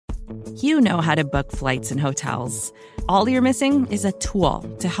You know how to book flights and hotels. All you're missing is a tool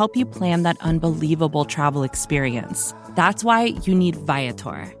to help you plan that unbelievable travel experience. That's why you need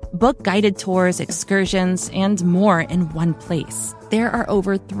Viator. Book guided tours, excursions, and more in one place. There are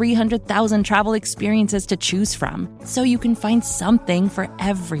over 300,000 travel experiences to choose from, so you can find something for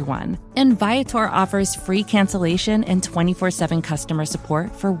everyone. And Viator offers free cancellation and 24/7 customer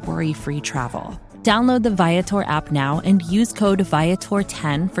support for worry-free travel. Download the Viator app now and use code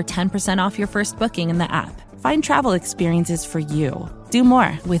Viator10 for 10% off your first booking in the app. Find travel experiences for you. Do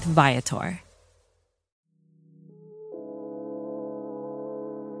more with Viator.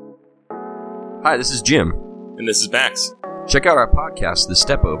 Hi, this is Jim. And this is Max. Check out our podcast, The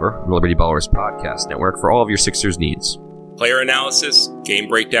Step Over, the Liberty Ballers Podcast Network, for all of your Sixers needs. Player analysis, game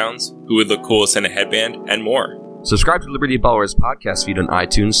breakdowns, who would look coolest in a headband, and more. Subscribe to Liberty Ballers podcast feed on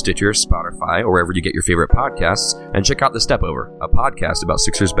iTunes, Stitcher, Spotify, or wherever you get your favorite podcasts, and check out The Step Over, a podcast about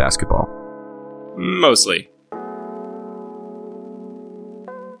Sixers basketball. Mostly.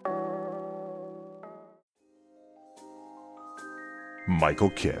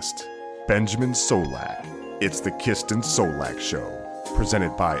 Michael Kist, Benjamin Solak. It's the Kist and Solak Show,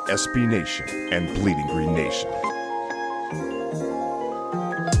 presented by SB Nation and Bleeding Green Nation.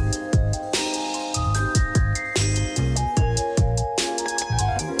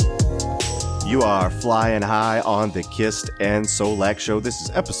 You are flying high on the Kist and Solak Show. This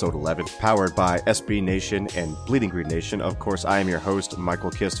is episode 11, powered by SB Nation and Bleeding Green Nation. Of course, I am your host,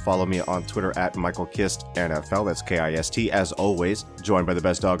 Michael Kist. Follow me on Twitter at Michael Kist NFL. That's K-I-S-T. As always, joined by the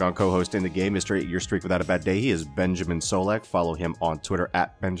best doggone co-host in the game, Mr. 8 Year Streak Without a Bad Day. He is Benjamin Solak. Follow him on Twitter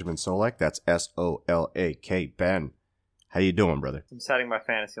at Benjamin Solak. That's S-O-L-A-K. Ben, how you doing, brother? I'm setting my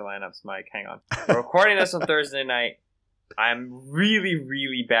fantasy lineups, Mike. Hang on. We're recording this on Thursday night. I'm really,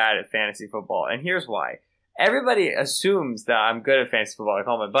 really bad at fantasy football, and here's why. Everybody assumes that I'm good at fantasy football. I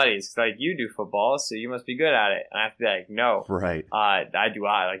call my buddies, because like, you do football, so you must be good at it. And I have to be like, no. Right. I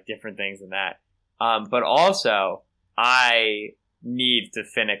like different things than that. But also, I need to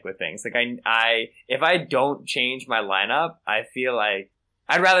finick with things. Like, if I don't change my lineup, I feel like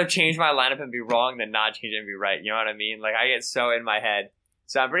I'd rather change my lineup and be wrong than not change it and be right. You know what I mean? Like, I get so in my head.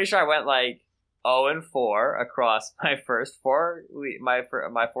 So I'm pretty sure I went like 0-4 across my first four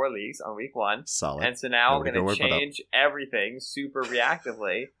leagues on week 1. Solid. And so now I'm going to change everything super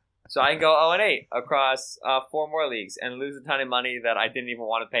reactively. So I can go 0-8 across 4 more leagues and lose a ton of money that I didn't even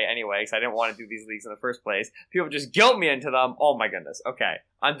want to pay anyway because I didn't want to do these leagues in the first place. People just guilt me into them. Oh my goodness. Okay.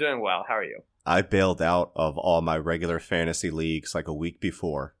 I'm doing well. How are you? I bailed out of all my regular fantasy leagues like a week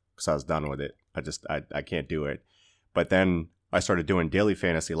before because I was done with it. I can't do it. But then I started doing daily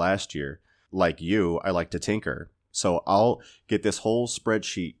fantasy last year. Like you, I like to tinker. So I'll get this whole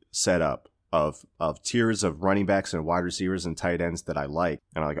spreadsheet set up of tiers of running backs and wide receivers and tight ends that I like.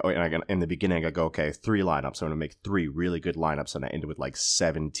 And in the beginning, I go, okay, 3 lineups. I'm going to make 3 really good lineups. And I ended with like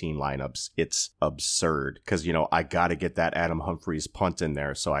 17 lineups. It's absurd because, I got to get that Adam Humphries punt in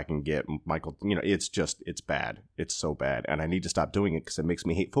there so I can get Michael. It's bad. It's so bad. And I need to stop doing it because it makes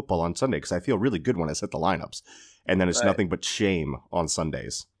me hate football on Sunday because I feel really good when I set the lineups. And then it's nothing but shame on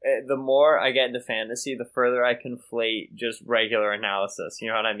Sundays. The more I get into fantasy, the further I conflate just regular analysis. You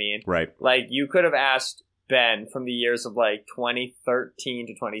know what I mean? Right. Like, you could have asked Ben from the years of like 2013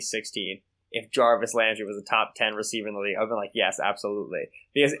 to 2016 if Jarvis Landry was a top 10 receiver in the league. I would have been like, yes, absolutely.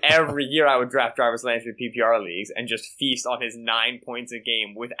 Because every year I would draft Jarvis Landry PPR leagues and just feast on his 9 points a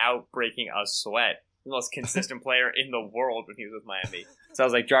game without breaking a sweat. The most consistent player in the world when he was with Miami. So I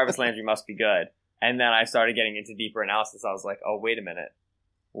was like, Jarvis Landry must be good. And then I started getting into deeper analysis. I was like, oh, wait a minute.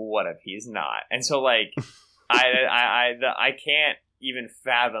 What if he's not? And so, like, I can't even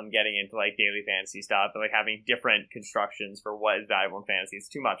fathom getting into, like, daily fantasy stuff and, like, having different constructions for what is valuable in fantasy. It's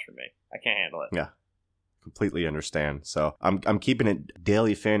too much for me. I can't handle it. Yeah. Completely understand. So I'm keeping it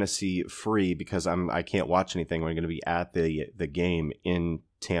daily fantasy free because I can't watch anything. We're going to be at the game in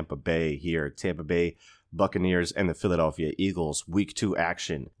Tampa Bay here. Tampa Bay Buccaneers and the Philadelphia Eagles, week 2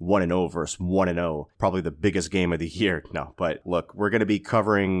 action, 1-0 versus 1-0. Probably the biggest game of the year. No, but look, we're going to be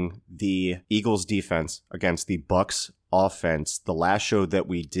covering the Eagles defense against the Bucs offense. The last show that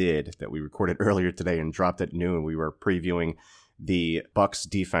we recorded earlier today and dropped at noon, we were previewing the Bucs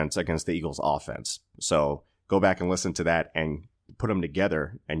defense against the Eagles offense. So go back and listen to that and put them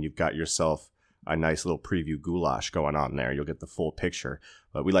together and you've got yourself a nice little preview goulash going on there. You'll get the full picture.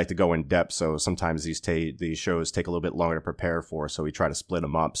 But we like to go in depth, so sometimes these shows take a little bit longer to prepare for, so we try to split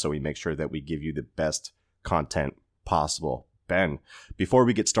them up so we make sure that we give you the best content possible. Ben, before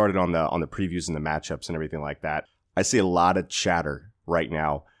we get started on the previews and the matchups and everything like that, I see a lot of chatter right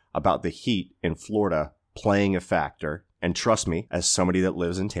now about the heat in Florida playing a factor And trust me, as somebody that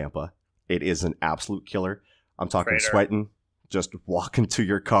lives in Tampa, it is an absolute killer. I'm talking sweating, just walking to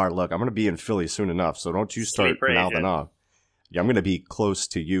your car. Look, I'm going to be in Philly soon enough, so don't you start mouthing off. Yeah, I'm going to be close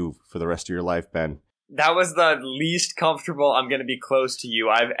to you for the rest of your life, Ben. That was the least comfortable I'm going to be close to you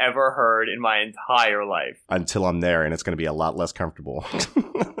I've ever heard in my entire life. Until I'm there, and it's going to be a lot less comfortable.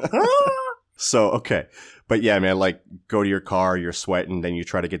 So, okay. But yeah, man, like, go to your car, you're sweating, then you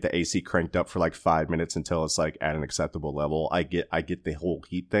try to get the AC cranked up for like 5 minutes until it's like at an acceptable level. I get the whole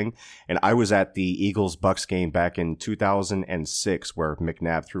heat thing. And I was at the Eagles-Bucks game back in 2006 where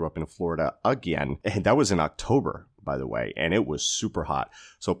McNabb threw up in Florida again. And that was in October, by the way, and it was super hot.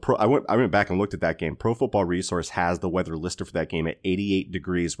 So I went back and looked at that game. Pro Football Resource has the weather listed for that game at 88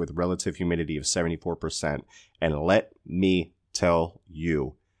 degrees with relative humidity of 74%. And let me tell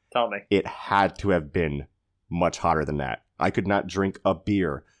you, it had to have been much hotter than that. I could not drink a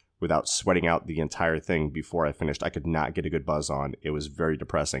beer without sweating out the entire thing before I finished. I could not get a good buzz on. It was very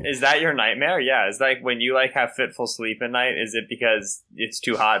depressing. Is that your nightmare? Yeah. Is like when you like have fitful sleep at night, is it because it's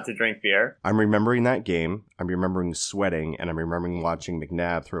too hot to drink beer? I'm remembering that game. I'm remembering sweating, and I'm remembering watching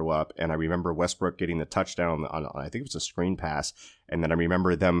McNabb throw up, and I remember Westbrook getting the touchdown on I think it was a screen pass, and then I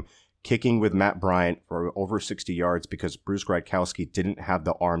remember them kicking with Matt Bryant for over 60 yards because Bruce Gradkowski didn't have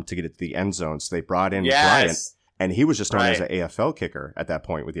the arm to get it to the end zone, so they brought in Bryant. And he was just known as an AFL kicker at that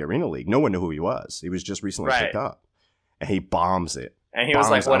point with the Arena League. No one knew who he was. He was just recently picked up. And he bombs it. And he was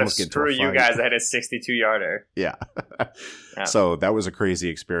like, what if screw you guys, I had a 62-yarder. Yeah. So that was a crazy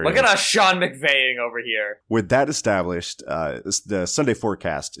experience. Look at us Sean McVaying over here. With that established, the Sunday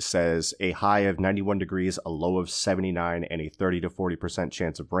forecast says a high of 91 degrees, a low of 79, and a 30 to 40%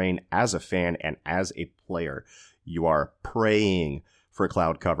 chance of rain. As a fan and as a player, you are praying for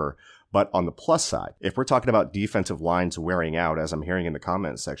cloud cover. But on the plus side, if we're talking about defensive lines wearing out, as I'm hearing in the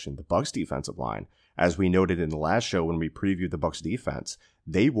comments section, the Bucs defensive line, as we noted in the last show when we previewed the Bucs defense,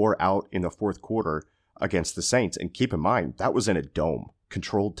 they wore out in the fourth quarter against the Saints. And keep in mind, that was in a dome,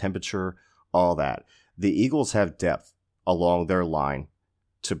 controlled temperature, all that. The Eagles have depth along their line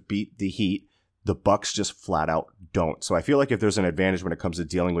to beat the heat. The Bucs just flat out don't. So I feel like if there's an advantage when it comes to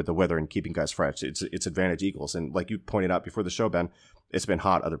dealing with the weather and keeping guys fresh, it's advantage Eagles. And like you pointed out before the show, Ben, it's been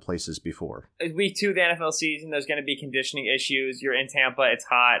hot other places before. Week 2 of the NFL season, there's going to be conditioning issues. You're in Tampa, it's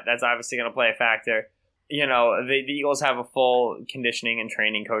hot. That's obviously going to play a factor. You know, the Eagles have a full conditioning and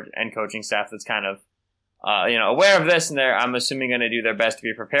training coaching staff that's kind of, aware of this, and they're, I'm assuming, going to do their best to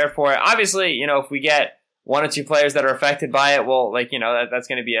be prepared for it. Obviously, if we get one or two players that are affected by it, well, that's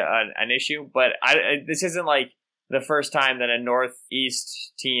going to be an issue. But this isn't like the first time that a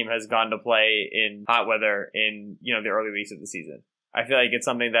Northeast team has gone to play in hot weather in, the early weeks of the season. I feel like it's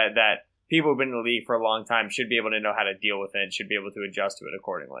something that people who've been in the league for a long time should be able to know how to deal with it, should be able to adjust to it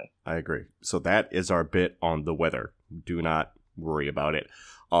accordingly. I agree. So that is our bit on the weather. Do not worry about it.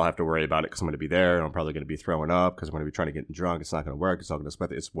 I'll have to worry about it because I'm going to be there, and I'm probably going to be throwing up because I'm going to be trying to get drunk. It's not going to work. It's not going to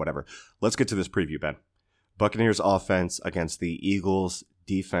sweat. It's whatever. Let's get to this preview, Ben. Buccaneers offense against the Eagles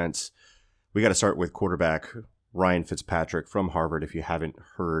defense. We got to start with quarterback Ryan Fitzpatrick from Harvard, if you haven't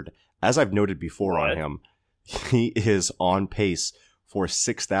heard. As I've noted before on him, he is on pace for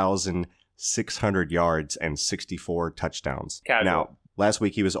 6,600 yards and 64 touchdowns. Casual. Now, last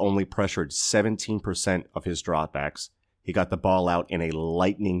week he was only pressured 17% of his dropbacks. He got the ball out in a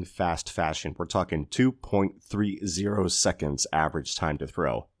lightning fast fashion. We're talking 2.30 seconds average time to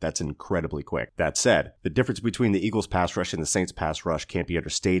throw. That's incredibly quick. That said, the difference between the Eagles pass rush and the Saints pass rush can't be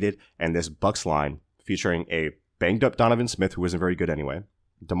understated, and this Bucs line featuring a banged up Donovan Smith, who isn't very good anyway,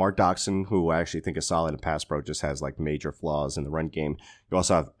 DeMar Doxson, who I actually think is solid in pass pro, just has like major flaws in the run game. You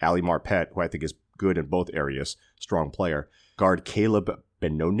also have Ali Marpet, who I think is good in both areas, strong player. Guard Caleb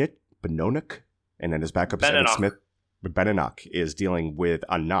Benonic, and then his backup is Evan Smith. Beninock is dealing with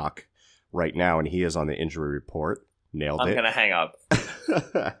a knock right now, and he is on the injury report. Nailed it. I'm going to hang up.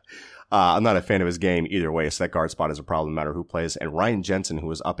 I'm not a fan of his game either way, so that guard spot is a problem no matter who plays. And Ryan Jensen, who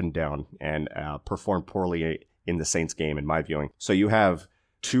was up and down and performed poorly in the Saints game, in my viewing. So you have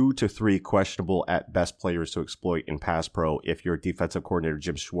 2 to 3 questionable at best players to exploit in pass pro if you're defensive coordinator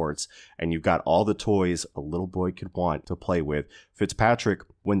Jim Schwartz, and you've got all the toys a little boy could want to play with. Fitzpatrick,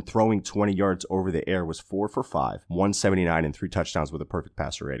 when throwing 20 yards over the air, was 4 for 5, 179 and 3 touchdowns with a perfect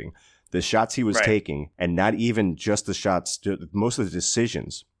passer rating. The shots he was taking, and not even just the shots, most of the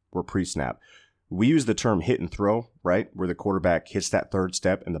decisions were pre-snap. We use the term hit and throw, right? Where the quarterback hits that third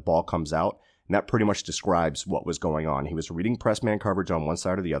step and the ball comes out. And that pretty much describes what was going on. He was reading press man coverage on one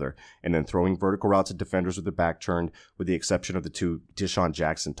side or the other, and then throwing vertical routes at defenders with their back turned, with the exception of the 2 Deshaun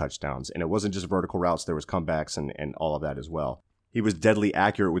Jackson touchdowns. And it wasn't just vertical routes. There was comebacks and all of that as well. He was deadly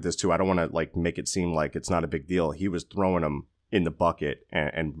accurate with this too. I don't want to like make it seem like it's not a big deal. He was throwing them in the bucket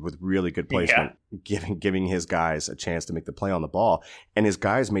and with really good placement, giving his guys a chance to make the play on the ball, and his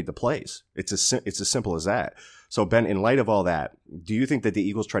guys made the plays. It's as simple as that. So Ben, in light of all that, do you think that the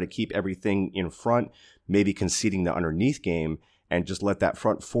Eagles try to keep everything in front, maybe conceding the underneath game, and just let that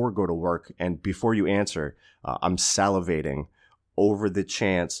front four go to work? And before you answer, I'm salivating over the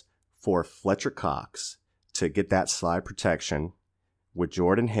chance for Fletcher Cox to get that slide protection with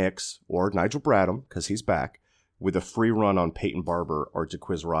Jordan Hicks or Nigel Bradham, because he's back, with a free run on Peyton Barber or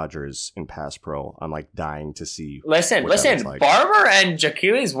Jaquiz Rogers in pass pro. I'm like dying to see. Listen, like. Barber and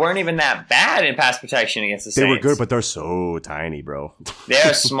Jaquiz weren't even that bad in pass protection against the Saints. They were good, but they're so tiny, bro.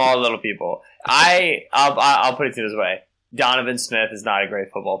 They're small little people. I'll put it this way. Donovan Smith is not a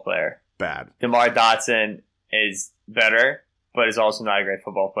great football player. Bad. DeMar Dotson is better, but is also not a great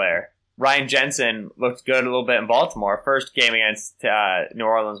football player. Ryan Jensen looked good a little bit in Baltimore. First game against New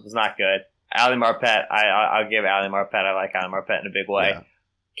Orleans was not good. Ali Marpet, I'll give Ali Marpet. I like Ali Marpet in a big way. Yeah.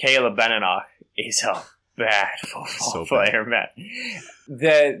 Caleb Benenoch is a bad football player, man.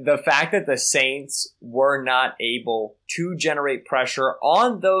 The fact that the Saints were not able to generate pressure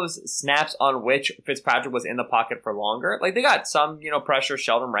on those snaps on which Fitzpatrick was in the pocket for longer, like they got some, pressure.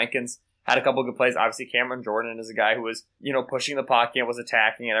 Sheldon Rankins had a couple of good plays. Obviously, Cameron Jordan is a guy who was, pushing the pocket and was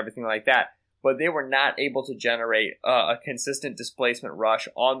attacking and everything like that. But they were not able to generate a consistent displacement rush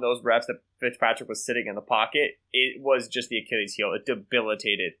on those reps that Fitzpatrick was sitting in the pocket. It was just the Achilles heel. It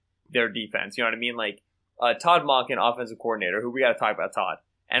debilitated their defense. You know what I mean? Like Todd Monken, offensive coordinator, who we got to talk about Todd,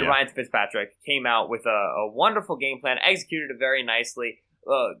 and Ryan Fitzpatrick came out with a wonderful game plan, executed it very nicely.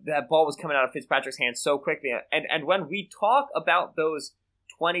 That ball was coming out of Fitzpatrick's hands so quickly. And when we talk about those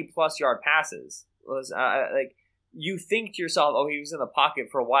 20-plus yard passes, like you think to yourself, oh, he was in the pocket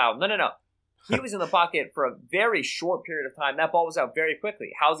for a while. No. He was in the pocket for a very short period of time. That ball was out very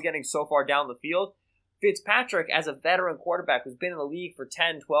quickly. How's he getting so far down the field? Fitzpatrick, as a veteran quarterback who's been in the league for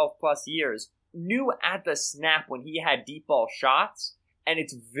 10, 12 plus years, knew at the snap when he had deep ball shots. And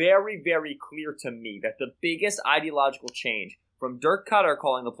it's very, very clear to me that the biggest ideological change from Dirk Cutter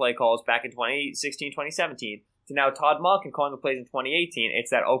calling the play calls back in 2016, 2017 to now Todd Monken calling the plays in 2018, it's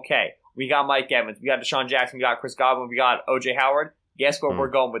that, okay, we got Mike Evans, we got Deshaun Jackson, we got Chris Godwin, we got O.J. Howard. Guess where we're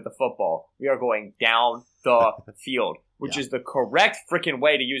going with the football? We are going down the field, which is the correct freaking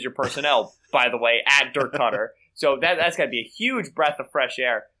way to use your personnel, by the way, at Dirk Cutter. So that's got to be a huge breath of fresh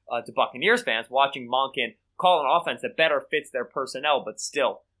air to Buccaneers fans watching Monken call an offense that better fits their personnel, but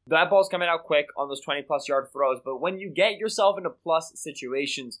still. That ball's coming out quick on those 20-plus yard throws, but when you get yourself into plus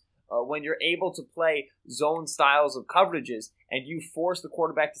situations, when you're able to play zone styles of coverages and you force the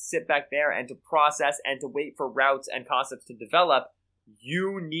quarterback to sit back there and to process and to wait for routes and concepts to develop,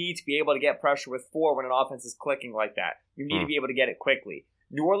 you need to be able to get pressure with 4 when an offense is clicking like that. You need to be able to get it quickly.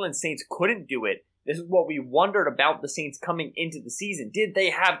 New Orleans Saints couldn't do it. This is what we wondered about the Saints coming into the season. Did they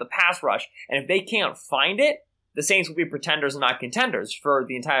have the pass rush? And if they can't find it, the Saints will be pretenders and not contenders for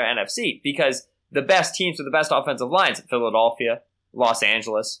the entire NFC, because the best teams with the best offensive lines, Philadelphia, Los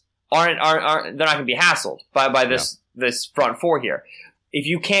Angeles, they're not going to be hassled by this front four here. If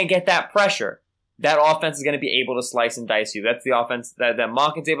you can't get that pressure, that offense is going to be able to slice and dice you. That's the offense that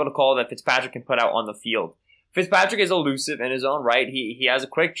Monken's able to call, that Fitzpatrick can put out on the field. Fitzpatrick is elusive in his own right. He has a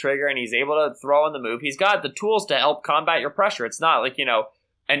quick trigger, and he's able to throw on the move. He's got the tools to help combat your pressure. It's not like,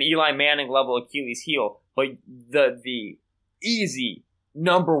 an Eli Manning level Achilles heel, but the easy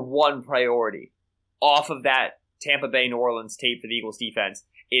number one priority off of that Tampa Bay New Orleans tape for the Eagles defense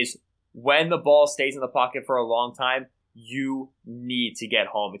is when the ball stays in the pocket for a long time, you need to get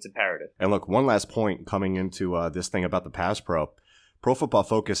home. It's imperative. And look, one last point coming into this thing about the pass pro. Pro Football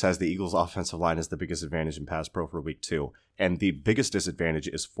Focus has the Eagles' offensive line as the biggest advantage in pass pro for week 2. And the biggest disadvantage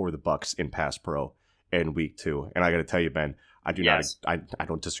is for the Bucs in pass pro in week 2. And I got to tell you, Ben, I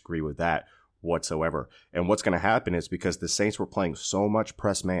don't disagree with that whatsoever. And what's going to happen is because the Saints were playing so much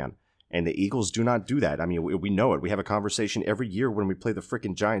press man, and the Eagles do not do that. I mean, we know it. We have a conversation every year when we play the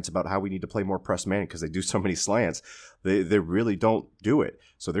freaking Giants about how we need to play more press man because they do so many slants. They really don't do it.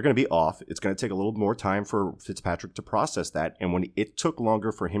 So they're going to be off. It's going to take a little more time for Fitzpatrick to process that. And when it took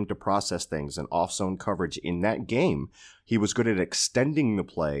longer for him to process things and off-zone coverage in that game, he was good at extending the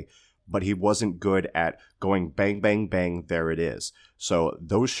play, but he wasn't good at going bang, bang, bang, there it is. So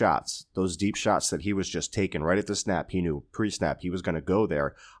those shots, those deep shots that he was just taking right at the snap, he knew pre-snap he was going to go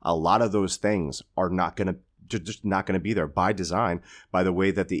there. A lot of those things are just not going to be there by design, by the way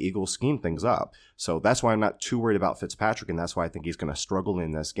that the Eagles scheme things up. So that's why I'm not too worried about Fitzpatrick, and that's why I think he's going to struggle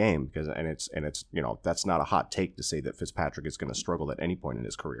in this game, because it's that's not a hot take to say that Fitzpatrick is going to struggle at any point in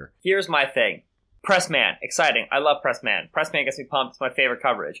his career. Here's my thing. Press man, exciting. I love press man. Press man gets me pumped. It's my favorite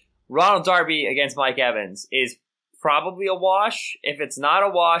coverage. Ronald Darby against Mike Evans is probably a wash. If it's not a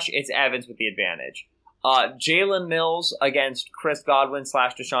wash, it's Evans with the advantage. Jalen Mills against Chris Godwin /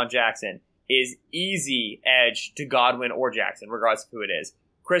 Deshaun Jackson is easy edge to Godwin or Jackson, regardless of who it is.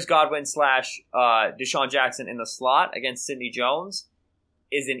 Chris Godwin / Deshaun Jackson in the slot against Sidney Jones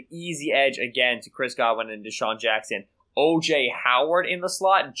is an easy edge again to Chris Godwin and Deshaun Jackson. OJ Howard in the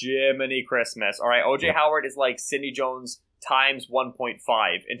slot, Jiminy Christmas. All right, OJ Howard is like Sidney Jones times 1.5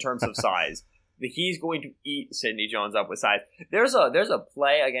 in terms of size. He's going to eat Sidney Jones up with size. There's a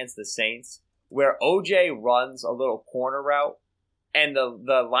play against the Saints where OJ runs a little corner route, and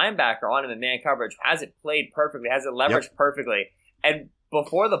the linebacker on him in man coverage has it played perfectly, has it leveraged perfectly. And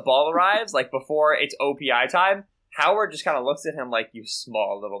before the ball arrives, like before it's OPI time, Howard just kind of looks at him like, you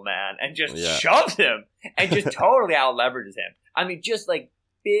small little man, and just shoves him and just totally out-leverages him. I mean, just like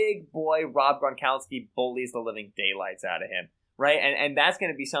big boy Rob Gronkowski bullies the living daylights out of him, right? And that's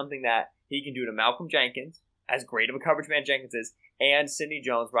going to be something that he can do to Malcolm Jenkins, as great of a coverage man Jenkins is, and Sidney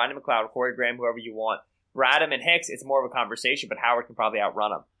Jones, Rodney McLeod, Corey Graham, whoever you want. Bradham and Hicks, it's more of a conversation, but Howard can probably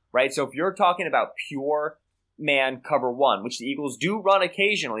outrun him, right? So if you're talking about pure man cover one, which the Eagles do run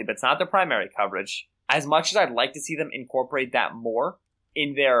occasionally, but it's not their primary coverage, as much as I'd like to see them incorporate that more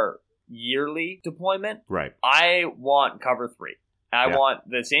in their yearly deployment, right? I want cover three. I want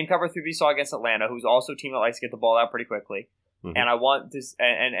the same cover three we saw against Atlanta, who's also a team that likes to get the ball out pretty quickly. Mm-hmm. And I want this.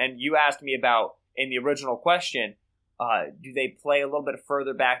 And you asked me about in the original question, do they play a little bit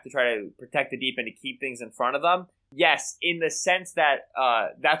further back to try to protect the deep end to keep things in front of them? Yes, in the sense that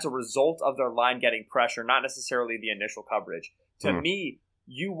that's a result of their line getting pressure, not necessarily the initial coverage. To me,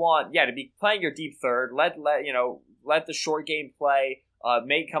 you want, to be playing your deep third. Let the short game play.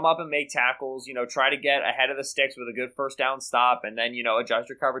 Come up and make tackles. Try to get ahead of the sticks with a good first down stop, and then adjust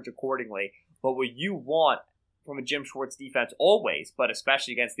your coverage accordingly. But what you want from a Jim Schwartz defense always, but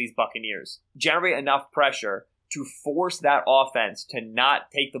especially against these Buccaneers, generate enough pressure to force that offense to not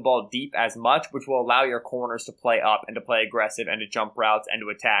take the ball deep as much, which will allow your corners to play up and to play aggressive and to jump routes and to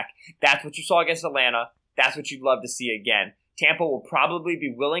attack. That's what you saw against Atlanta. That's what you'd love to see again. Tampa will probably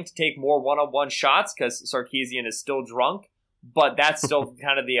be willing to take more one-on-one shots because Sarkisian is still drunk, but that's still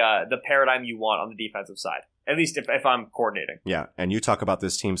kind of the paradigm you want on the defensive side, at least if I'm coordinating. Yeah, and you talk about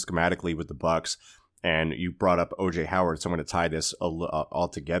this team schematically with the Bucs, and you brought up O.J. Howard, so I'm going to tie this all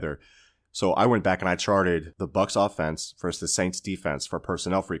together. So I went back and I charted the Bucs offense versus the Saints defense for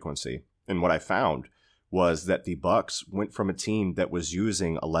personnel frequency, and what I found was that the Bucs went from a team that was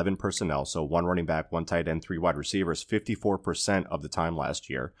using 11 personnel, so one running back, one tight end, 3 wide receivers, 54% of the time last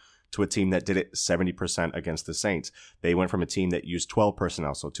year, to a team that did it 70% against the Saints. They went from a team that used 12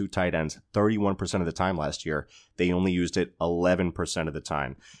 personnel, so 2 tight ends, 31% of the time last year. They only used it 11% of the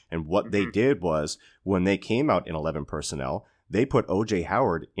time. And what they did was, when they came out in 11 personnel, they put O.J.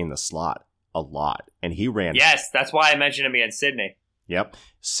 Howard in the slot a lot. And he ran... Yes, that's why I mentioned him against Sydney. Yep,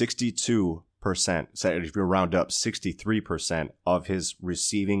 62%. So if you round up, 63% of his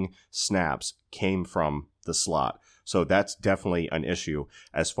receiving snaps came from the slot. So that's definitely an issue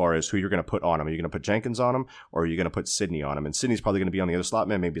as far as who you're going to put on him. Are you going to put Jenkins on him, or are you going to put Sidney on him? And Sidney's probably going to be on the other slot,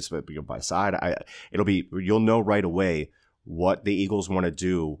 man. Maybe it's by side. You'll know right away what the Eagles want to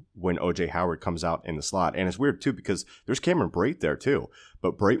do when O.J. Howard comes out in the slot. And it's weird, too, because there's Cameron Brate there, too.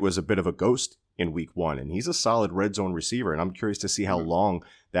 But Brate was a bit of a ghost in week 1, and he's a solid red zone receiver. And I'm curious to see how long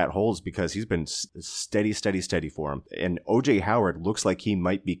that holds, because he's been steady for him. And O.J. Howard looks like he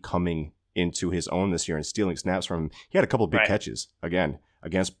might be coming into his own this year and stealing snaps from him. He had a couple of big catches again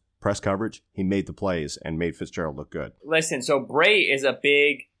against press coverage. He made the plays and made Fitzgerald look good. Listen, so Bray is a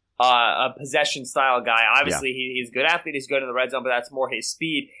big a possession style guy. Obviously, he's a good athlete. He's good in the red zone, but that's more his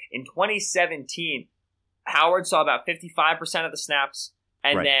speed. In 2017, Howard saw about 55% of the snaps,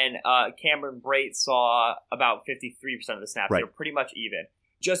 and then Cameron Brate saw about 53% of the snaps. They're pretty much even.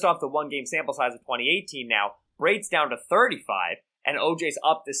 Just off the one-game sample size of 2018 now, Brate's down to 35, and OJ's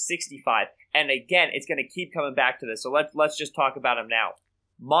up to 65. And again, it's going to keep coming back to this. So let's just talk about him now.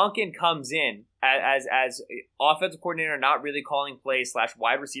 Monken comes in as offensive coordinator, not really calling plays /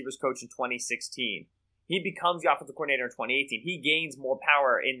 wide receivers coach in 2016. He becomes the offensive coordinator in 2018. He gains more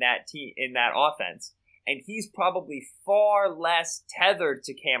power in that team, in that offense. And he's probably far less tethered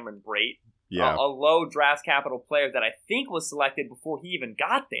to Cameron Brate, a low draft capital player that I think was selected before he even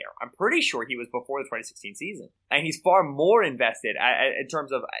got there. I'm pretty sure he was before the 2016 season. And he's far more invested in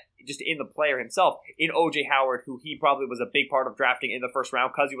terms of just in the player himself, in O.J. Howard, who he probably was a big part of drafting in the first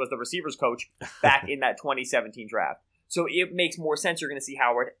round because he was the receivers coach back in that 2017 draft. So it makes more sense. You're going to see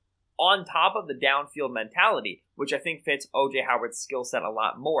Howard on top of the downfield mentality, which I think fits O.J. Howard's skill set a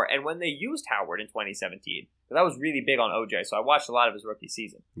lot more. And when they used Howard in 2017, because I was really big on O.J., so I watched a lot of his rookie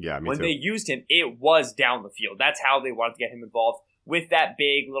season. Yeah, me when too. they used him, it was down the field. That's how they wanted to get him involved, with that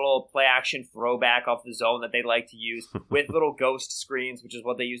big little play-action throwback off the zone that they like to use, with little ghost screens, which is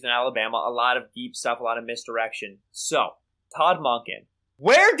what they used in Alabama, a lot of deep stuff, a lot of misdirection. So, Todd Monken,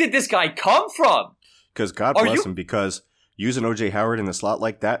 where did this guy come from? Because God bless him, because using O.J. Howard in the slot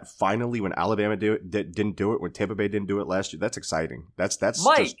like that, finally, when Alabama didn't do it, when Tampa Bay didn't do it last year, that's exciting. That's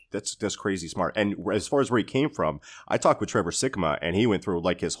just crazy smart. And as far as where he came from, I talked with Trevor Sikkema, and he went through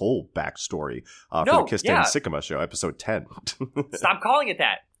like his whole backstory for the Kistan Sikkema show, episode 10. Stop calling it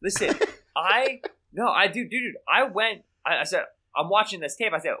that. Listen, I said, I'm watching this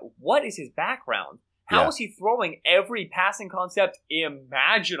tape. I said, what is his background? How is he throwing every passing concept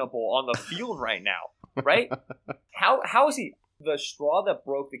imaginable on the field right now? Right? How is he? The straw that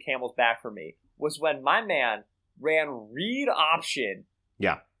broke the camel's back for me was when my man ran read option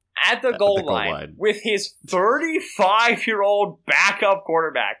at the goal line with his 35-year-old backup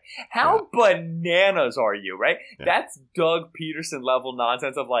quarterback. How bananas are you, right? Yeah. That's Doug Peterson level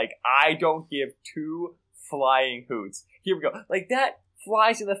nonsense of like, I don't give two flying hoots. Here we go. Like that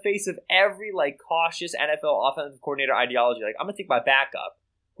flies in the face of every like cautious NFL offensive coordinator ideology. Like, I'm going to take my backup,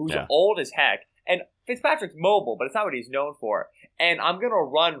 who's old as heck. And Fitzpatrick's mobile, but it's not what he's known for. And I'm going to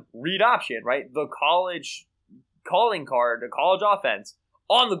run read option, right? The college calling card, the college offense,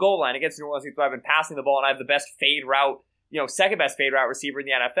 on the goal line against New Orleans. I've been passing the ball, and I have the best fade route, second best fade route receiver in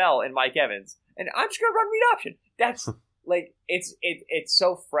the NFL in Mike Evans. And I'm just going to run read option. That's like, it's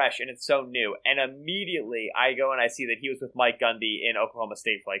so fresh and it's so new. And immediately I go and I see that he was with Mike Gundy in Oklahoma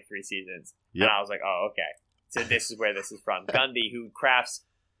State for like 3 seasons. Yep. And I was like, oh, okay. So this is where this is from. Gundy, who crafts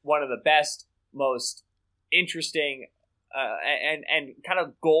one of the best, most interesting and kind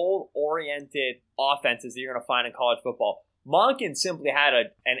of goal-oriented offenses that you're going to find in college football. Monken simply had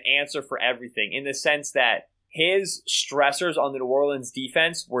an answer for everything in the sense that his stressors on the New Orleans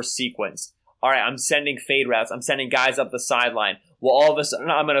defense were sequenced. All right, I'm sending fade routes. I'm sending guys up the sideline. Well, all of a sudden,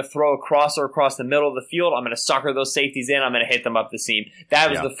 I'm going to throw a crosser across the middle of the field. I'm going to sucker those safeties in. I'm going to hit them up the seam.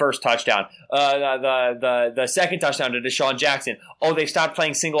 That was the first touchdown. The second touchdown to Deshaun Jackson. Oh, they stopped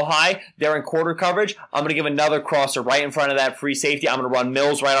playing single high. They're in quarter coverage. I'm going to give another crosser right in front of that free safety. I'm going to run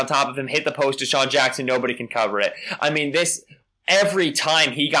Mills right on top of him, hit the post. Deshaun Jackson, nobody can cover it. I mean, every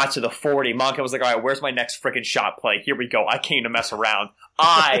time he got to the 40, Monken was like, all right, where's my next freaking shot play? Here we go. I came to mess around.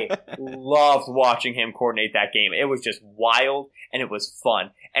 I loved watching him coordinate that game. It was just wild, and it was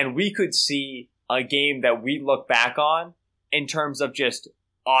fun. And we could see a game that we look back on in terms of just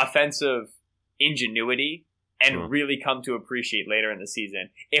offensive ingenuity and really come to appreciate later in the season.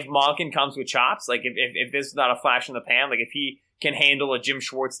 If Monken comes with chops, like if this is not a flash in the pan, like if he can handle a Jim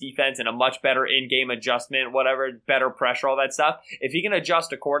Schwartz defense and a much better in-game adjustment, whatever, better pressure, all that stuff, if he can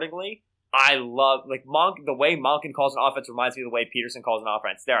adjust accordingly, I love, like, the way Monken calls an offense reminds me of the way Peterson calls an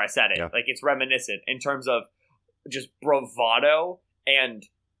offense. There, I said it. Yeah. Like, it's reminiscent in terms of just bravado and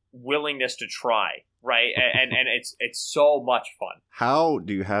willingness to try, right? and it's so much fun. How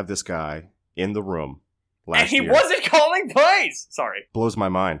do you have this guy in the room last year? And he wasn't calling plays! Sorry. Blows my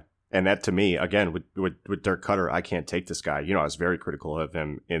mind. And that, to me, again, with Dirk Cutter, I can't take this guy. I was very critical of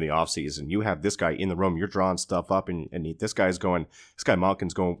him in the offseason. You have this guy in the room, you're drawing stuff up, and this guy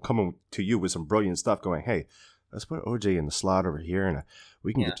Monken's coming to you with some brilliant stuff, going, hey, let's put OJ in the slot over here, and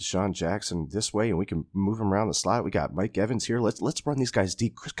we can get Deshaun Jackson this way, and we can move him around the slot. We got Mike Evans here. Let's run these guys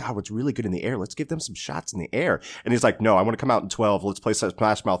deep. Chris Godwin's really good in the air. Let's give them some shots in the air. And he's like, no, I want to come out in 12. Let's play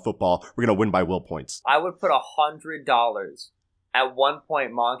smash mouth football. We're going to win by will points. I would put $100. At one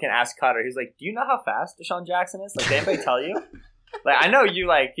point, Monken asked Cutter, he's like, do you know how fast Deshaun Jackson is? Like, did anybody tell you? Like, I know you,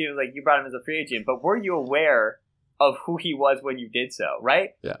 you brought him as a free agent, but were you aware of who he was when you did so, right?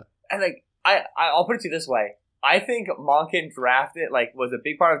 Yeah. And, I'll put it to you this way. I think Monken was a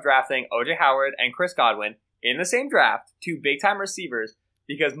big part of drafting O.J. Howard and Chris Godwin in the same draft, 2 big-time receivers,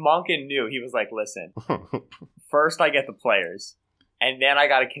 because Monken knew, he was like, listen, first I get the players. And then I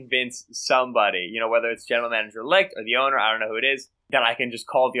got to convince somebody, whether it's general manager Licht or the owner, I don't know who it is, that I can just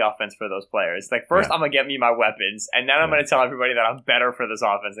call the offense for those players. Like, first I'm going to get me my weapons, and then I'm going to tell everybody that I'm better for this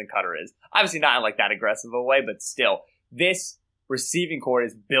offense than Cutter is. Obviously not in like that aggressive a way, but still, this receiving core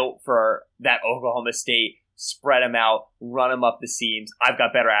is built for that Oklahoma State, spread them out, run them up the seams. I've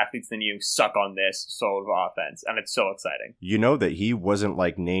got better athletes than you. Suck on this sort of offense. And it's so exciting. You know that he wasn't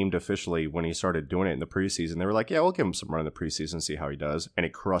named officially when he started doing it in the preseason. They were like, yeah, we'll give him some run in the preseason, see how he does. And he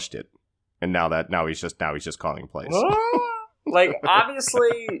crushed it. And now he's just calling plays. Like,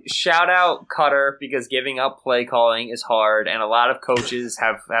 obviously, shout out Cutter, because giving up play calling is hard, and a lot of coaches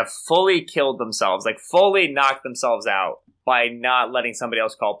have fully killed themselves, like fully knocked themselves out by not letting somebody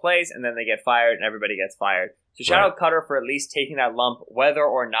else call plays, and then they get fired, and everybody gets fired. So shout out Cutter for at least taking that lump, whether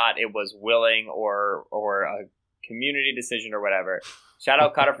or not it was willing or a community decision or whatever. Shout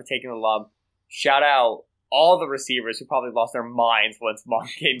out Cutter for taking the lump. Shout out all the receivers who probably lost their minds once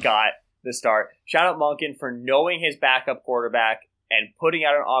Monken got the start. Shout out Monken for knowing his backup quarterback and putting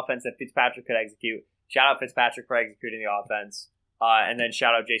out an offense that Fitzpatrick could execute. Shout out Fitzpatrick for executing the offense. And then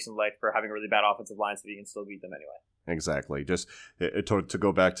shout out Jason Licht for having a really bad offensive line so that he can still beat them anyway. Exactly. Just to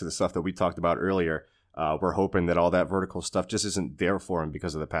go back to the stuff that we talked about earlier, we're hoping that all that vertical stuff just isn't there for him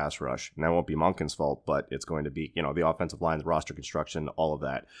because of the pass rush. And that won't be Monken's fault, but it's going to be, the offensive line, the roster construction, all of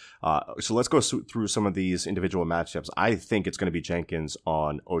that. So let's go through some of these individual matchups. I think it's going to be Jenkins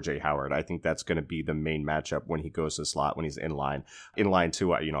on O.J. Howard. I think that's going to be the main matchup when he goes to the slot, when he's in line. In line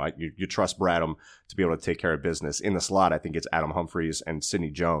too, you trust Bradham to be able to take care of business. In the slot, I think it's Adam Humphries and Sidney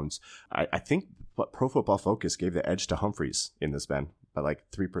Jones. I think Pro Football Focus gave the edge to Humphries in this, Ben, by like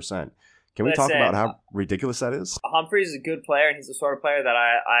 3%. Can we talk about how ridiculous that is? Humphries is a good player, and he's the sort of player that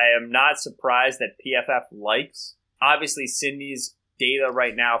I am not surprised that PFF likes. Obviously, Sidney's data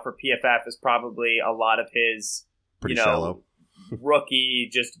right now for PFF is probably a lot of his, pretty shallow rookie,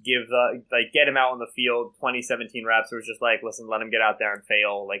 just get him out on the field, 2017 reps. It was just like, listen, let him get out there and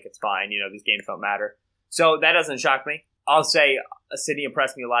fail. Like, it's fine. These games don't matter. So that doesn't shock me. I'll say Sidney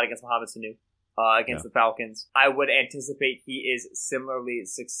impressed me a lot against Mohamed Sanu, against the Falcons. I would anticipate he is similarly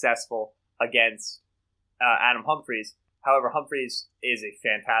successful against Adam Humphries. However, Humphries is a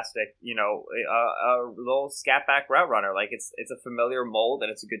fantastic, a little scat back route runner. Like, it's a familiar mold,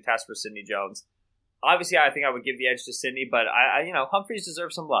 and it's a good test for Sidney Jones. Obviously, I think I would give the edge to Sidney, but Humphries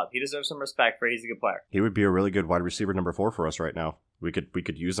deserves some love. He deserves some respect for he's a good player. He would be a really good wide receiver number 4 for us right now. We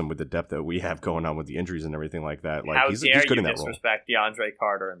could use him with the depth that we have going on with the injuries and everything like that. Like, he's good in that role. How dare you disrespect DeAndre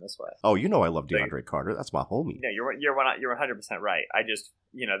Carter in this way? Oh, I love DeAndre Carter. That's my homie. No, you're 100% right. I just,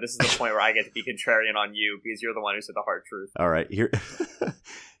 this is the point where I get to be contrarian on you because you're the one who said the hard truth. All right,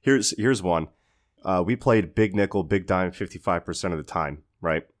 here's one. We played big nickel, big dime 55% of the time,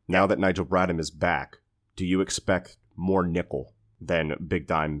 right? Now that Nigel Bradham is back, do you expect more nickel than big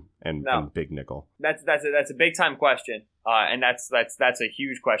dime and big nickel? That's a big time question, and that's a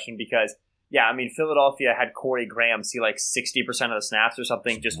huge question because Philadelphia had Corey Graham see like 60% of the snaps or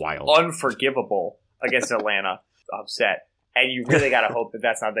something, just wild, unforgivable against Atlanta. Upset, and you really got to hope that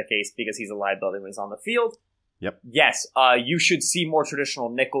that's not the case because he's a liability when he's on the field. Yep. Yes, you should see more traditional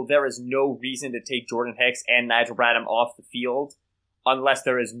nickel. There is no reason to take Jordan Hicks and Nigel Bradham off the field unless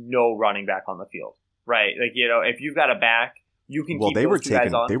there is no running back on the field, right? Like, if you've got a back, you can keep those two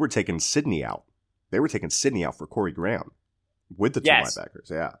guys on. They were taking Sidney out. They were taking Sidney out for Corey Graham with the two linebackers.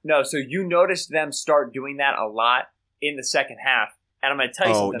 Yeah. No, so you noticed them start doing that a lot in the second half. And I'm going to tell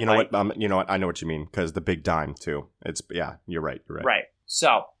you something. You know what? I know what you mean because the big dime too. You're right. Right.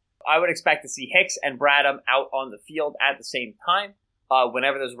 So I would expect to see Hicks and Bradham out on the field at the same time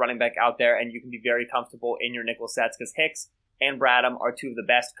whenever there's a running back out there, and you can be very comfortable in your nickel sets because Hicks and Bradham are two of the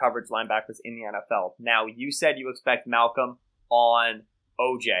best coverage linebackers in the NFL. Now, you said you expect Malcolm on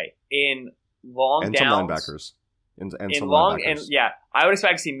OJ in long and downs. Some linebackers. And some linebackers. I would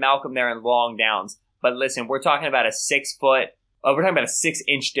expect to see Malcolm there in long downs. But listen, we're talking about a 6-inch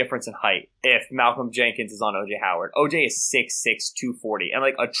difference in height if Malcolm Jenkins is on OJ Howard. OJ is 6'6", 240, and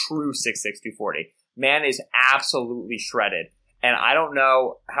like a true 6'6", 240. Man is absolutely shredded. And I don't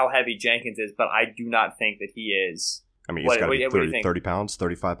know how heavy Jenkins is, but I do not think that he is. I mean, he's got to be 30 pounds,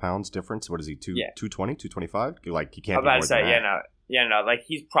 35 pounds difference. What is he, 220, 225? Like, he can't be more than that. No. Like,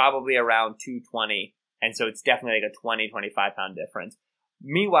 he's probably around 220, and so it's definitely like a 20, 25-pound difference.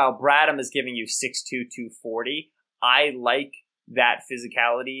 Meanwhile, Bradham is giving you 6'2", 240. I like that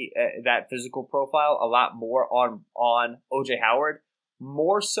physicality, that physical profile a lot more on OJ Howard,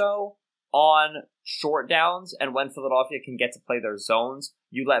 more so on short downs, and when Philadelphia can get to play their zones,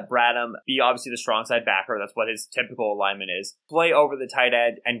 you let Bradham be obviously the strong side backer. That's what his typical alignment is. Play over the tight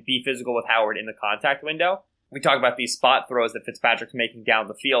end and be physical with Howard in the contact window. We talk about these spot throws that Fitzpatrick's making down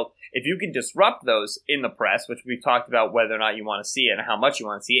the field. If you can disrupt those in the press, which we've talked about whether or not you want to see it and how much you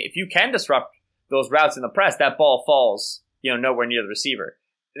want to see it, if you can disrupt those routes in the press, that ball falls, nowhere near the receiver.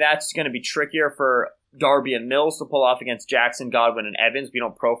 That's going to be trickier for Darby and Mills to pull off against Jackson, Godwin, and Evans. We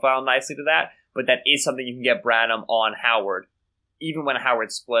don't profile nicely to that, but that is something you can get Bradham on Howard. Even when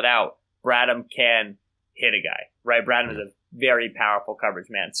Howard's split out, Bradham can hit a guy, right? Bradham is a very powerful coverage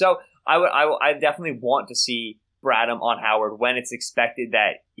man. So I definitely want to see Bradham on Howard when it's expected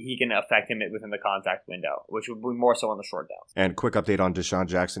that he can affect him within the contact window, which would be more so on the short downs. And quick update on Deshaun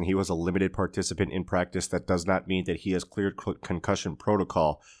Jackson. He was a limited participant in practice. That does not mean that he has cleared concussion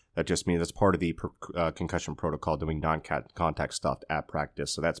protocol. That just means that's part of the concussion protocol, doing non-contact stuff at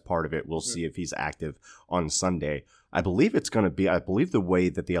practice. So that's part of it. We'll see if he's active on Sunday. I believe the way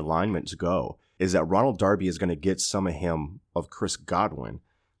that the alignments go is that Ronald Darby is going to get some of him of Chris Godwin.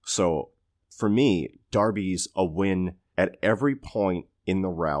 So for me, Darby's a win at every point in the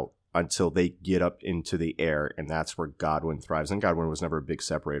route until they get up into the air, and that's where Godwin thrives. And Godwin was never a big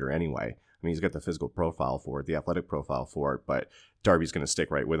separator anyway. I mean, he's got the physical profile for it, the athletic profile for it, but Darby's going to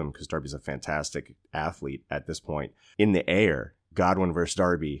stick right with him because Darby's a fantastic athlete at this point. In the air, Godwin versus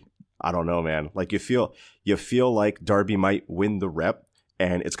Darby, I don't know, man. Like you feel like Darby might win the rep,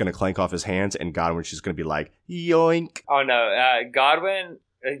 and it's going to clank off his hands, and Godwin's just going to be like, yoink. Oh, no.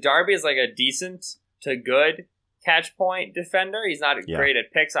 Darby is like a decent to good catch point defender. He's not great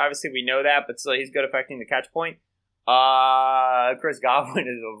at picks. Obviously, we know that, but still, he's good affecting the catch point. Chris Godwin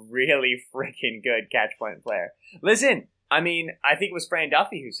is a really freaking good catch point player. Listen, I mean, I think it was Fran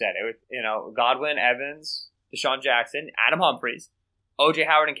Duffy who said it. Godwin, Evans, Deshaun Jackson, Adam Humphries, OJ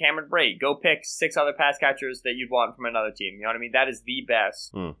Howard, and Cameron Brate. Go pick 6 other pass catchers that you'd want from another team. You know what I mean? That is the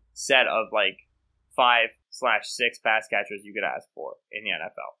best set of 5/6 pass catchers you could ask for in the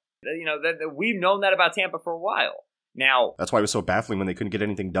NFL. We've known that about Tampa for a while. Now, that's why it was so baffling when they couldn't get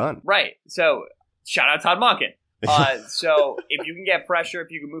anything done. Right. So, shout out Todd Monken. So, if you can get pressure,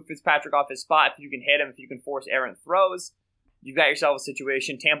 if you can move Fitzpatrick off his spot, if you can hit him, if you can force errant throws, you've got yourself a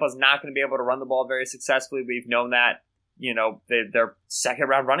situation. Tampa's not going to be able to run the ball very successfully. We've known that. Their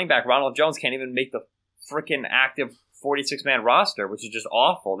second-round running back, Ronald Jones, can't even make the freaking active 46-man roster, which is just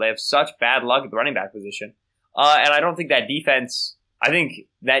awful. They have such bad luck at the running back position. And I don't think that defense,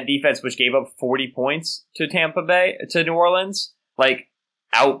 which gave up 40 points to New Orleans,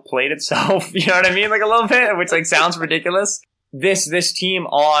 outplayed itself. You know what I mean? A little bit, which sounds ridiculous. This team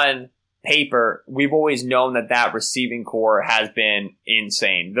on paper, we've always known that receiving core has been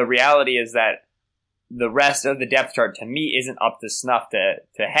insane. The reality is that the rest of the depth chart, to me, isn't up to snuff to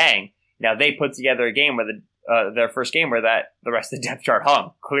hang. Now, they put together a game where their first game where the rest of the depth chart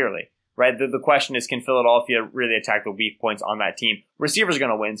hung, clearly. Right? The question is, can Philadelphia really attack the weak points on that team? Receivers are going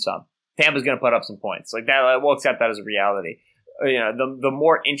to win some. Tampa's going to put up some points. We'll accept that as a reality. The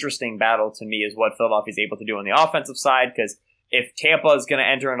more interesting battle to me is what Philadelphia's able to do on the offensive side, because if Tampa is going to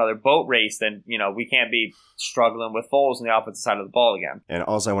enter another boat race, then, we can't be struggling with Foles on the offensive side of the ball again. And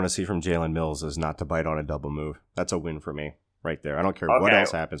all I want to see from Jalen Mills is not to bite on a double move. That's a win for me right there. I don't care what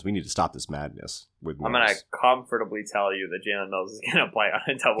else happens. We need to stop this madness with Mills. I'm going to comfortably tell you that Jalen Mills is going to play on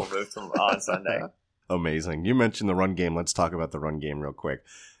a double move on Sunday. Amazing. You mentioned the run game. Let's talk about the run game real quick.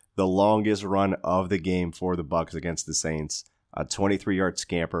 The longest run of the game for the Bucs against the Saints, a 23-yard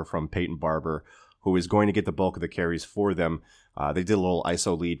scamper from Peyton Barber, who is going to get the bulk of the carries for them. They did a little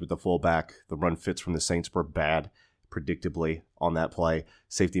ISO lead with the fullback. The run fits from the Saints were bad, predictably, on that play.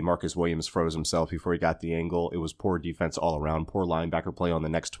 Safety Marcus Williams froze himself before he got the angle. It was poor defense all around. Poor linebacker play on the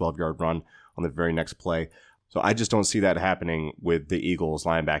next 12-yard run on the very next play. So I just don't see that happening with the Eagles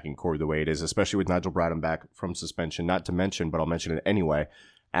linebacking core the way it is, especially with Nigel Bradham back from suspension. Not to mention, but I'll mention it anyway,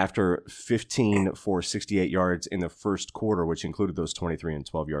 after 15 for 68 yards in the first quarter, which included those 23 and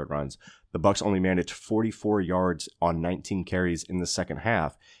 12-yard runs, the Bucs only managed 44 yards on 19 carries in the second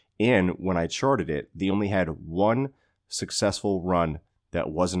half. And when I charted it, they only had one successful run that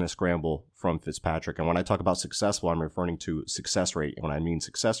wasn't a scramble from Fitzpatrick. And when I talk about successful, I'm referring to success rate. And when I mean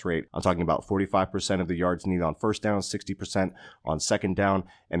success rate, I'm talking about 45% of the yards needed on first down, 60% on second down,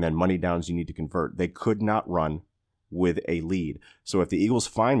 and then money downs you need to convert. They could not run with a lead. So if the Eagles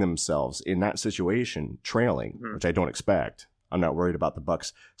find themselves in that situation trailing, which I don't expect, I'm not worried about the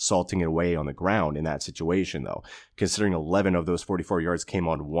Bucs salting it away on the ground in that situation, though. Considering 11 of those 44 yards came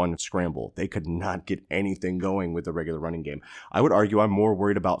on one scramble, they could not get anything going with the regular running game. I would argue I'm more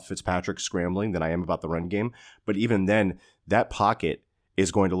worried about Fitzpatrick scrambling than I am about the run game. But even then, that pocket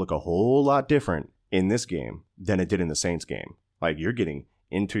is going to look a whole lot different in this game than it did in the Saints game. You're getting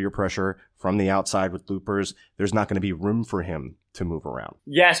into your pressure from the outside with loopers. There's not going to be room for him to move around.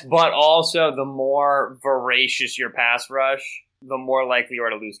 Yes, but also the more voracious your pass rush, the more likely you are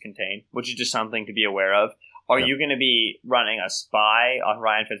to lose contain, which is just something to be aware of. Are you going to be running a spy on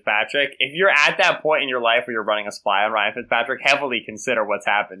Ryan Fitzpatrick? If you're at that point in your life where you're running a spy on Ryan Fitzpatrick, heavily consider what's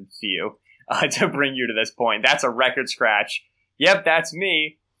happened to you to bring you to this point. That's a record scratch. Yep, that's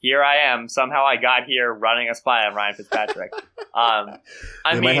me. Here I am. Somehow I got here running a spy on Ryan Fitzpatrick.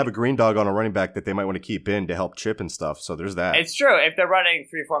 They might have a green dog on a running back that they might want to keep in to help chip and stuff. So there's that. It's true. If they're running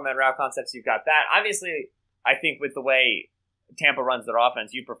 3-4 man route concepts, you've got that. Obviously, I think with the way Tampa runs their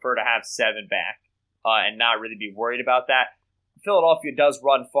offense, you prefer to have 7 back and not really be worried about that. Philadelphia does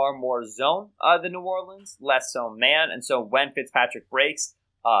run far more zone than New Orleans, less so man. And so when Fitzpatrick breaks,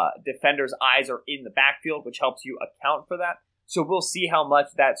 defenders' eyes are in the backfield, which helps you account for that. So we'll see how much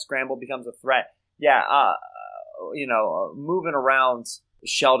that scramble becomes a threat. Yeah, moving around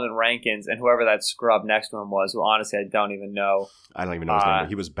Sheldon Rankins and whoever that scrub next to him was, who honestly I don't even know. I don't even know his name, but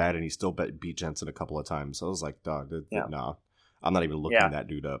he was bad and he still beat Jensen a couple of times. So I was like, dog, no. I'm not even looking that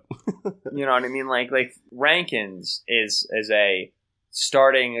dude up. You know what I mean? Like Rankins is a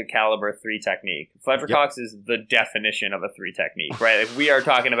starting caliber 3 technique. Fletcher Cox is the definition of a 3 technique, right? Like we are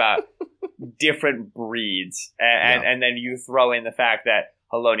talking about different breeds, and then you throw in the fact that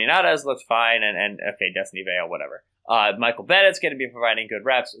Haloti Ngata looks fine, and okay, Destiny Vale, whatever. Michael Bennett's going to be providing good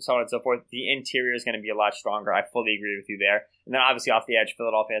reps, so on and so forth. The interior is going to be a lot stronger. I fully agree with you there. And then obviously off the edge,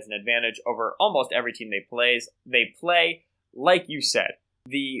 Philadelphia has an advantage over almost every team they play. Like you said,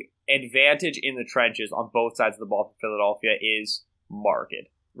 the advantage in the trenches on both sides of the ball for Philadelphia is marked,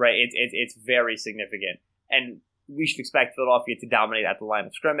 right? It's very significant. And we should expect Philadelphia to dominate at the line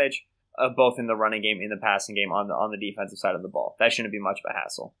of scrimmage, both in the running game, in the passing game, on the defensive side of the ball. That shouldn't be much of a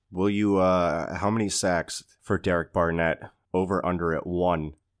hassle. Will you, how many sacks for Derek Barnett, over under at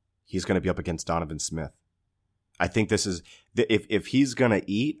 1? He's going to be up against Donovan Smith. I think this is, if he's going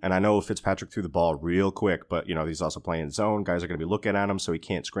to eat, and I know Fitzpatrick threw the ball real quick, but, he's also playing zone. Guys are going to be looking at him, so he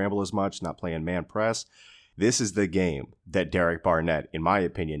can't scramble as much, not playing man press. This is the game that Derek Barnett, in my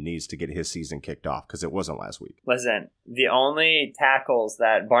opinion, needs to get his season kicked off, because it wasn't last week. Listen, the only tackles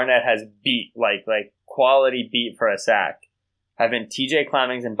that Barnett has beat, like quality beat for a sack, have been TJ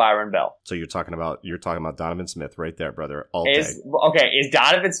Clemmings and Byron Bell. So you're talking about Donovan Smith right there, brother, all day. Okay, is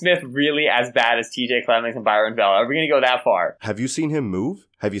Donovan Smith really as bad as TJ Clemmings and Byron Bell? Are we going to go that far? Have you seen him move?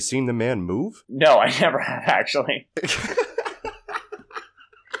 Have you seen the man move? No, I never have, actually.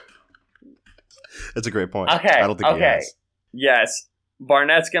 That's a great point. Okay, I don't think he has. Yes.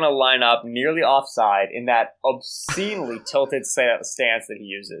 Barnett's going to line up nearly offside in that obscenely tilted stance that he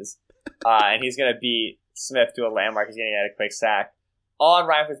uses. And he's going to beat Smith to a landmark. He's going to get a quick sack on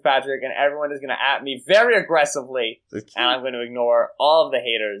Ryan Fitzpatrick, and everyone is going to at me very aggressively, and I'm going to ignore all of the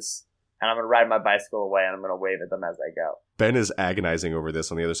haters, and I'm going to ride my bicycle away, and I'm going to wave at them as I go. Ben is agonizing over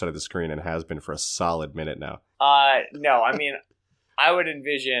this on the other side of the screen and has been for a solid minute now. No, I mean, I would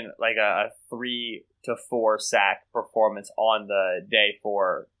envision like a 3 to 4 sack performance on the day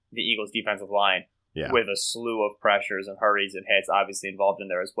for the Eagles defensive line. Yeah. With a slew of pressures and hurries and hits obviously involved in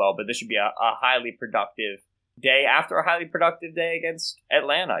there as well. But this should be a highly productive day after a highly productive day against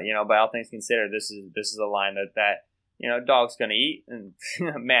Atlanta. By all things considered, this is a line that Dog's going to eat. And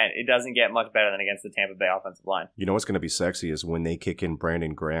man, it doesn't get much better than against the Tampa Bay offensive line. What's going to be sexy is when they kick in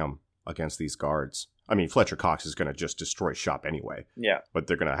Brandon Graham against these guards. I mean, Fletcher Cox is going to just destroy shop anyway. Yeah. But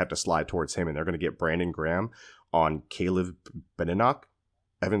they're going to have to slide towards him, and they're going to get Brandon Graham on Caleb Beninock,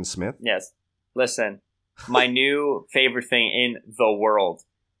 Evan Smith. Yes. Listen, my new favorite thing in the world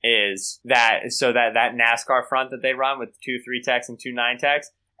is that NASCAR front that they run with 2 3-techs and 2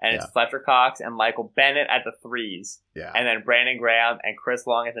 9-techs, and it's Fletcher Cox and Michael Bennett at the 3s, and then Brandon Graham and Chris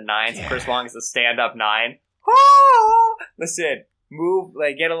Long at the 9s. Yeah. Chris Long is the stand-up 9. Oh! Listen, move,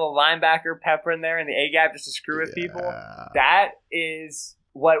 get a little linebacker pepper in there in the A-gap just to screw with people. That is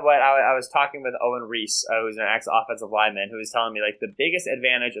what I was talking with Owen Reese, who's an ex-offensive lineman, who was telling me the biggest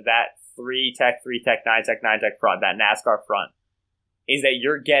advantage of that 3-tech, 9-tech, 9-tech front, that NASCAR front, is that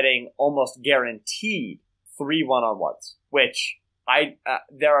you're getting almost guaranteed 3 1-on-1s, which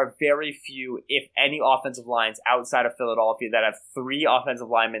there are very few, if any, offensive lines outside of Philadelphia that have 3 offensive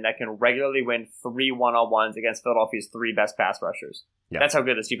linemen that can regularly win 3 1-on-1s against Philadelphia's 3 best pass rushers. Yeah. That's how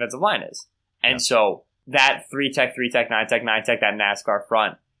good this defensive line is. And so that 3-tech, 9-tech, 9-tech, that NASCAR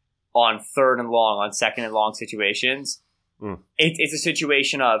front on 3rd and long, on 2nd and long situations, it's a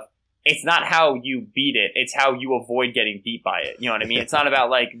situation of, it's not how you beat it, it's how you avoid getting beat by it. You know what I mean? It's not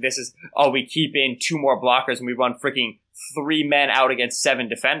about we keep in 2 more blockers and we run freaking 3 men out against 7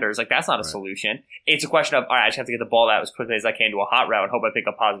 defenders. That's not a solution. It's a question of, all right, I just have to get the ball out as quickly as I can to a hot route and hope I pick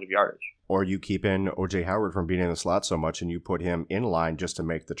up positive yardage. Or you keep in O.J. Howard from being in the slot so much and you put him in line just to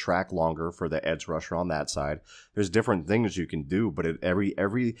make the track longer for the edge rusher on that side. There's different things you can do, but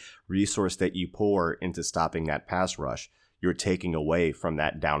every resource that you pour into stopping that pass rush, you're taking away from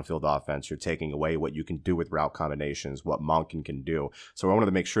that downfield offense. You're taking away what you can do with route combinations, what Monken can do. So I wanted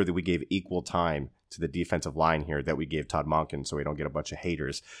to make sure that we gave equal time to the defensive line here that we gave Todd Monken, so we don't get a bunch of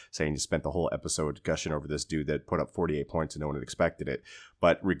haters saying you spent the whole episode gushing over this dude that put up 48 points and no one had expected it.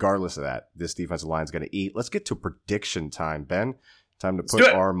 But regardless of that, this defensive line is going to eat. Let's get to prediction time, Ben. Time to Let's put do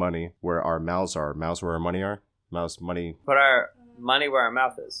it. our money where our mouths are. Mouths where our money are. Mouths, money, Put our money where our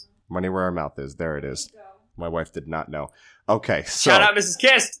mouth is. money where our mouth is. There it is. My wife did not know. Okay, so Shout out, Mrs.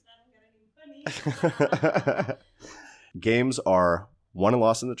 Kist. games are won and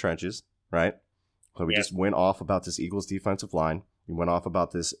lost in the trenches, right? So we Yes. just went off about this Eagles defensive line. We went off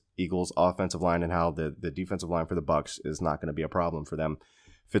about this Eagles offensive line and how the defensive line for the Bucs is not going to be a problem for them.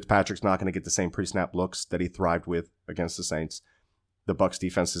 Fitzpatrick's not going to get the same pre-snap looks that he thrived with against the Saints. The Bucs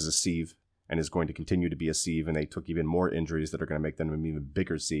defense is a sieve and is going to continue to be a sieve, and they took even more injuries that are going to make them an even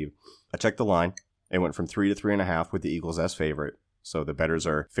bigger sieve. I checked the line. It went from 3 to 3.5 with the Eagles as favorite. So the bettors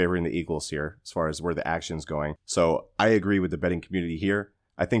are favoring the Eagles here as far as where the action's going. So I agree with the betting community here.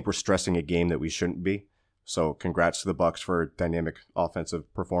 I think we're stressing a game that we shouldn't be. So congrats to the Bucs for dynamic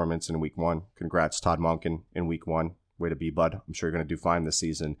offensive performance in week 1. Congrats Todd Monken in week 1. Way to be, bud. I'm sure you're going to do fine this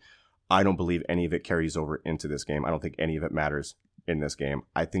season. I don't believe any of it carries over into this game. I don't think any of it matters in this game.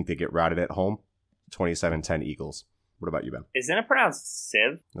 I think they get routed at home. 27-10 Eagles. What about you, Ben? Isn't it pronounced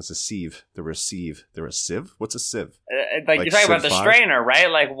sieve? That's a sieve. They're a sieve. They're a sieve? What's a sieve? Like you're talking about Civ the 5? strainer,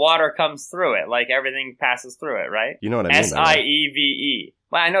 right? Like water comes through it. Like everything passes through it, right? You know what I mean? Sieve.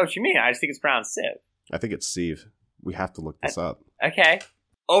 Well, I know what you mean. I just think it's pronounced sieve. I think it's sieve. We have to look this up. Okay.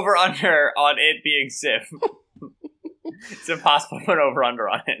 Over under on it being sieve. It's impossible to put over under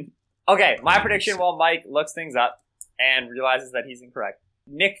on it. Okay, my prediction while Mike looks things up and realizes that he's incorrect.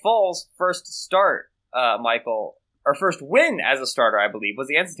 Nick Foles' first start, Michael, or first win as a starter, I believe, was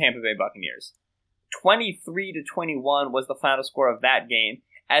against the Tampa Bay Buccaneers. 23-21 was the final score of that game.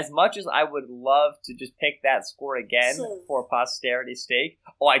 As much as I would love to just pick that score again for posterity's sake,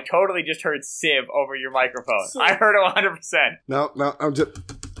 I totally just heard Civ over your microphone. I heard it 100%. No, I'm just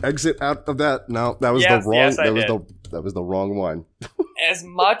exit out of that. No, that was Yes, the wrong. yes, I that was did. that was the wrong one. As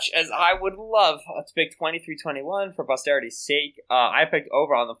much as I would love to pick 23-21 for posterity's sake, I picked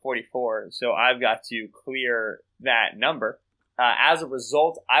over on the 44, so I've got to clear that number. As a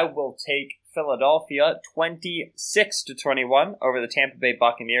result, I will take Philadelphia 26-21 over the Tampa Bay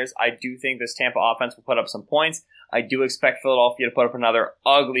Buccaneers. I do think this Tampa offense will put up some points. I do expect Philadelphia to put up another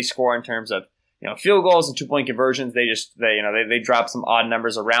ugly score in terms of field goals and 2-point conversions. They drop some odd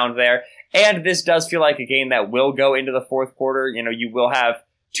numbers around there. And this does feel like a game that will go into the fourth quarter. You will have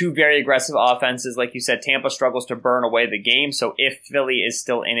two very aggressive offenses. Like you said, Tampa struggles to burn away the game. So if Philly is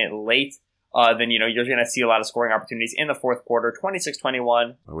still in it late, then you're going to see a lot of scoring opportunities in the fourth quarter. 26-21.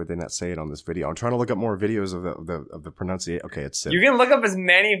 Why would they not say it on this video? I'm trying to look up more videos of the pronunciation. Okay, it's Civ. You can look up as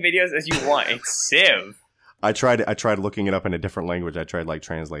many videos as you want. It's Civ. I tried looking it up in a different language. I tried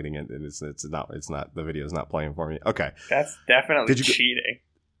translating it, and it's not the video is not playing for me. Okay, that's definitely cheating.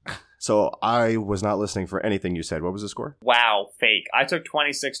 So I was not listening for anything you said. What was the score? Wow, fake. I took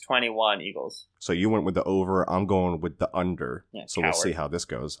 26-21 Eagles. So you went with the over. I'm going with the under. Yeah, so coward. We'll see how this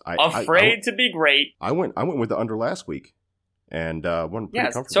goes. Afraid to be great. I went with the under last week, and won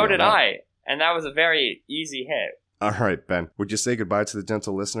pretty comfortably. So did on that. I, and that was a very easy hit. All right, Ben. Would you say goodbye to the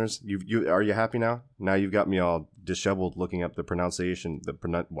gentle listeners? Are you happy now? Now you've got me all disheveled looking up the pronunciation. The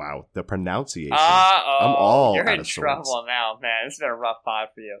pronunciation. I'm all you're out in of trouble sorts. now, man. This has been a rough pod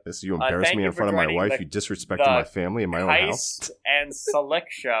for you. This you embarrass thank me you in for front of my joining wife. the- You disrespected my family in my own house. Heist and Select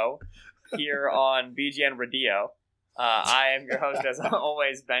Show here on BGN Radio. I am your host, as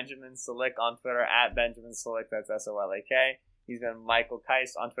always, Benjamin Solik on Twitter at Benjamin Solik. That's SOLAK. He's been Michael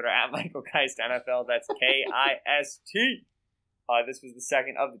Keist on Twitter at Michael Keist NFL. That's KIST. This was the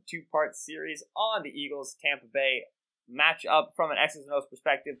second of the two-part series on the Eagles Tampa Bay matchup from an X's and O's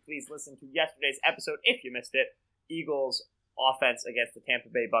perspective. Please listen to yesterday's episode if you missed it. Eagles offense against the Tampa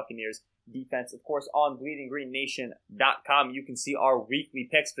Bay Buccaneers defense. Of course, on BleedingGreenNation.com, you can see our weekly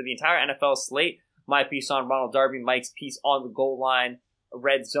picks for the entire NFL slate. My piece on Ronald Darby, Mike's piece on the goal line,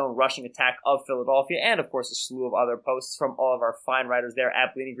 red zone rushing attack of Philadelphia, and of course a slew of other posts from all of our fine writers there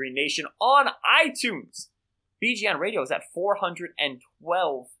at Bleeding Green Nation on iTunes. BGN Radio is at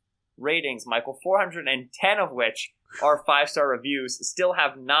 412 ratings, Michael, 410 of which are 5-star reviews. Still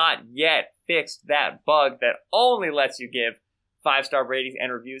have not yet fixed that bug that only lets you give 5-star ratings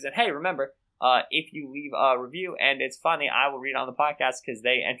and reviews. And hey, remember, if you leave a review and it's funny, I will read it on the podcast because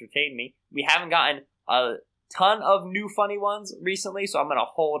they entertain me. We haven't gotten a ton of new funny ones recently, so I'm going to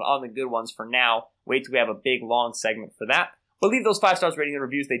hold on the good ones for now. Wait till we have a big, long segment for that. But leave those 5 stars rating and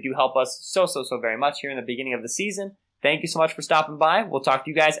reviews. They do help us so very much here in the beginning of the season. Thank you so much for stopping by. We'll talk to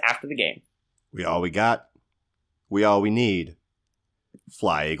you guys after the game. We all we got. We all we need.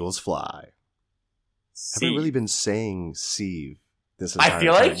 Fly, Eagles, fly. Have I really been saying sieve this entire I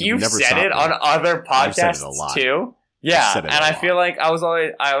feel time? like you've never said stopped it me. on other I've said it a podcasts lot. too. Yeah, Said it and a I lot. feel like I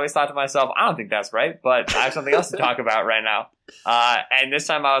always thought to myself, I don't think that's right, but I have something else to talk about right now. And this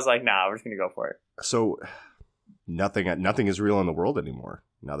time I was like, nah, we're just gonna go for it. So nothing is real in the world anymore.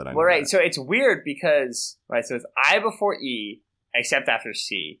 Now that I know Well, right. that. So it's weird because so it's I before E, except after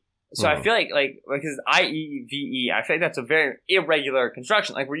C. So I feel like because IEVE, I feel like that's a very irregular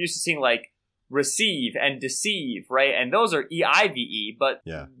construction. Like we're used to seeing like receive and deceive, right? And those are EIVE, but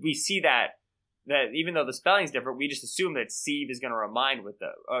Yeah. we see that even though the spelling's different, we just assume that sieve is going to rhyme with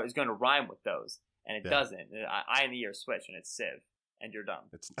those, and it doesn't. I and the E are switched, and it's sieve, and you're dumb.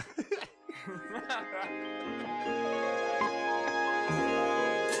 It's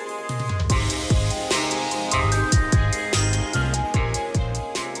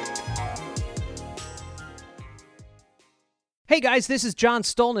Hey guys, this is John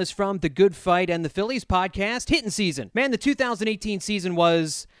Stolnis from The Good Fight and the Phillies podcast, Hitting Season. Man, the 2018 season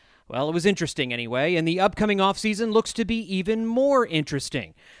was, well, it was interesting anyway, and the upcoming offseason looks to be even more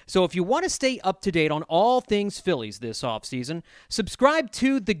interesting. So if you want to stay up to date on all things Phillies this offseason, subscribe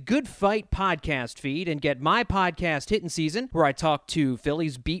to the Good Fight podcast feed and get my podcast Hitting Season, where I talk to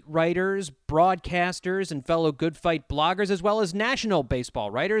Phillies beat writers, broadcasters, and fellow Good Fight bloggers, as well as national baseball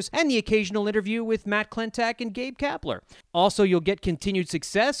writers, and the occasional interview with Matt Klentak and Gabe Kapler. Also, you'll get Continued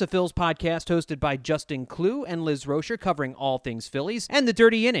Success, a Phil's podcast hosted by Justin Klugh and Liz Rocher, covering all things Phillies, and The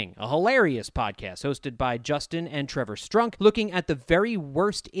Dirty Inning, a hilarious podcast hosted by Justin and Trevor Strunk, looking at the very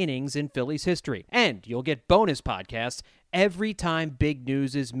worst innings in Phillies history. And you'll get bonus podcasts every time big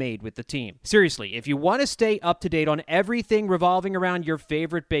news is made with the team. Seriously, if you want to stay up to date on everything revolving around your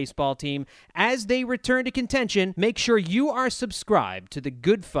favorite baseball team as they return to contention, make sure you are subscribed to the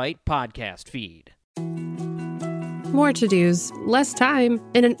Good Fight podcast feed. More to-dos, less time,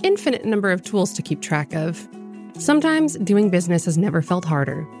 and an infinite number of tools to keep track of. Sometimes doing business has never felt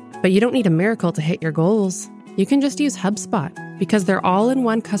harder, but you don't need a miracle to hit your goals. You can just use HubSpot, because their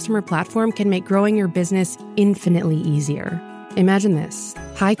all-in-one customer platform can make growing your business infinitely easier. Imagine this: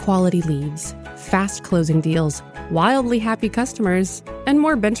 high-quality leads, fast closing deals, wildly happy customers, and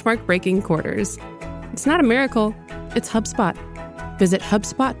more benchmark-breaking quarters. It's not a miracle, it's HubSpot. Visit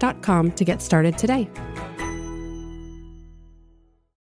HubSpot.com to get started today.